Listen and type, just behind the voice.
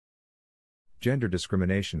Gender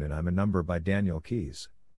Discrimination in I'm a Number by Daniel Keyes.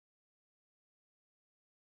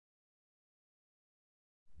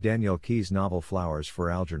 Daniel Keyes' novel Flowers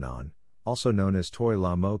for Algernon, also known as Toi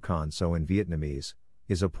La Mo Con So in Vietnamese,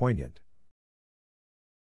 is a poignant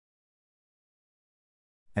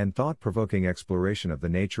and thought-provoking exploration of the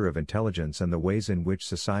nature of intelligence and the ways in which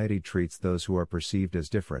society treats those who are perceived as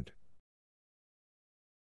different.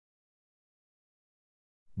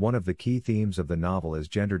 One of the key themes of the novel is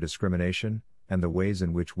gender discrimination, and the ways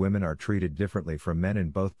in which women are treated differently from men in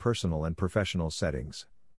both personal and professional settings.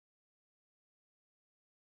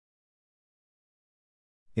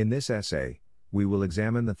 In this essay, we will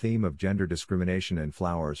examine the theme of gender discrimination in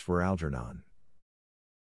Flowers for Algernon,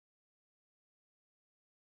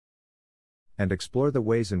 and explore the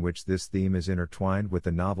ways in which this theme is intertwined with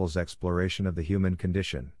the novel's exploration of the human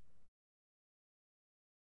condition.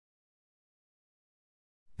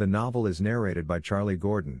 The novel is narrated by Charlie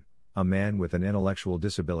Gordon, a man with an intellectual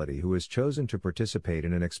disability who has chosen to participate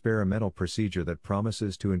in an experimental procedure that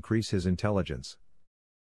promises to increase his intelligence.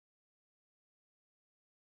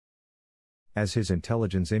 As his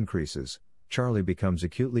intelligence increases, Charlie becomes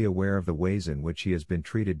acutely aware of the ways in which he has been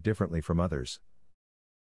treated differently from others.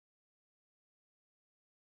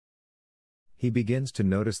 He begins to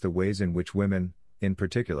notice the ways in which women, in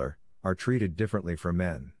particular, are treated differently from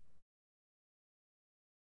men.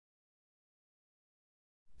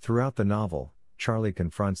 Throughout the novel, Charlie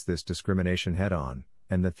confronts this discrimination head-on,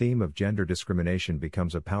 and the theme of gender discrimination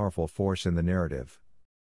becomes a powerful force in the narrative.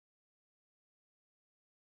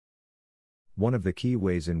 One of the key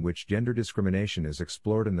ways in which gender discrimination is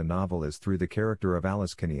explored in the novel is through the character of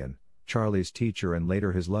Alice Kinnean, Charlie's teacher and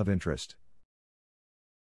later his love interest.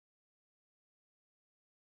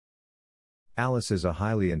 Alice is a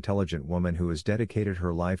highly intelligent woman who has dedicated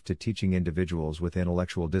her life to teaching individuals with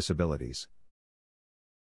intellectual disabilities.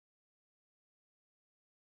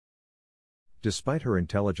 Despite her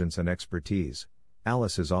intelligence and expertise,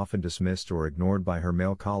 Alice is often dismissed or ignored by her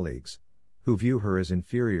male colleagues, who view her as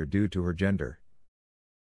inferior due to her gender.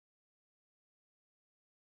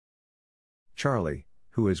 Charlie,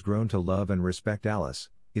 who has grown to love and respect Alice,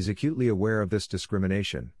 is acutely aware of this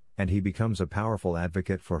discrimination, and he becomes a powerful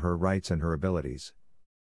advocate for her rights and her abilities.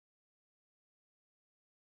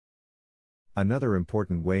 Another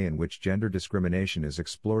important way in which gender discrimination is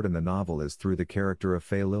explored in the novel is through the character of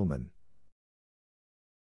Faye Lillman,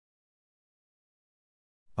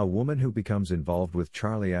 a woman who becomes involved with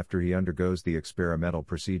Charlie after he undergoes the experimental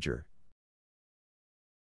procedure.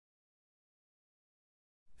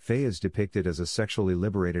 Faye is depicted as a sexually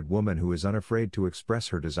liberated woman who is unafraid to express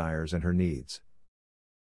her desires and her needs.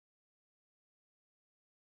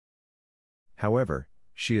 However,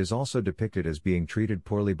 she is also depicted as being treated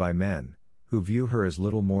poorly by men, who view her as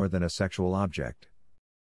little more than a sexual object.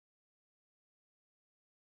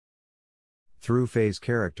 Through Faye's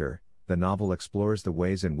character, the novel explores the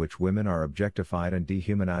ways in which women are objectified and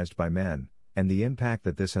dehumanized by men, and the impact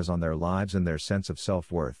that this has on their lives and their sense of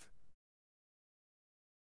self-worth.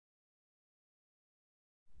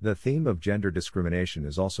 The theme of gender discrimination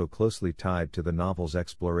is also closely tied to the novel's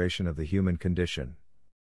exploration of the human condition.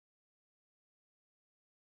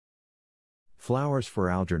 Flowers for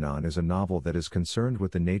Algernon is a novel that is concerned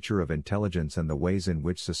with the nature of intelligence and the ways in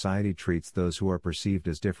which society treats those who are perceived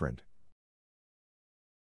as different.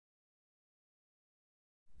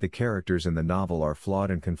 The characters in the novel are flawed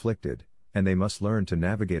and conflicted, and they must learn to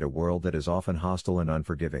navigate a world that is often hostile and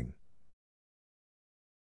unforgiving.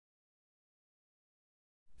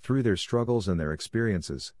 Through their struggles and their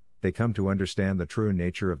experiences, they come to understand the true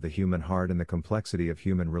nature of the human heart and the complexity of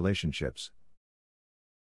human relationships.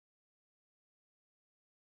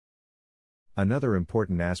 Another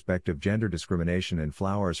important aspect of gender discrimination in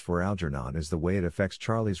Flowers for Algernon is the way it affects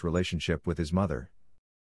Charlie's relationship with his mother.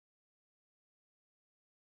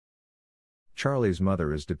 Charlie's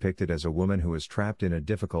mother is depicted as a woman who is trapped in a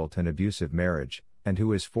difficult and abusive marriage, and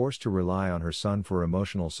who is forced to rely on her son for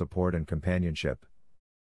emotional support and companionship.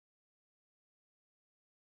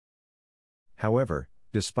 However,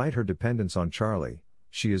 despite her dependence on Charlie,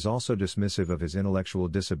 she is also dismissive of his intellectual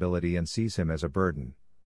disability and sees him as a burden.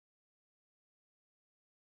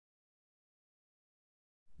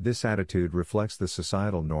 This attitude reflects the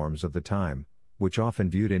societal norms of the time, which often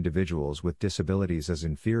viewed individuals with disabilities as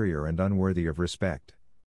inferior and unworthy of respect.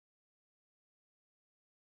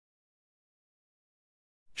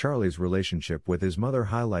 Charlie's relationship with his mother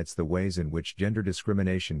highlights the ways in which gender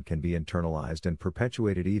discrimination can be internalized and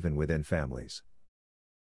perpetuated even within families.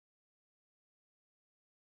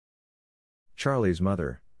 Charlie's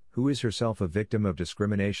mother, who is herself a victim of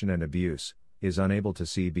discrimination and abuse, is unable to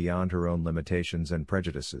see beyond her own limitations and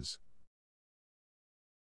prejudices.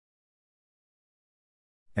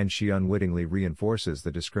 and she unwittingly reinforces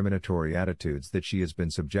the discriminatory attitudes that she has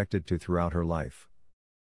been subjected to throughout her life.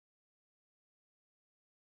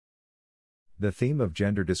 The theme of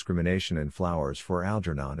gender discrimination in Flowers for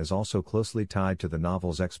Algernon is also closely tied to the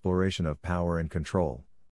novel's exploration of power and control.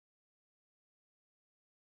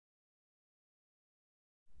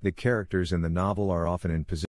 The characters in the novel are often in positions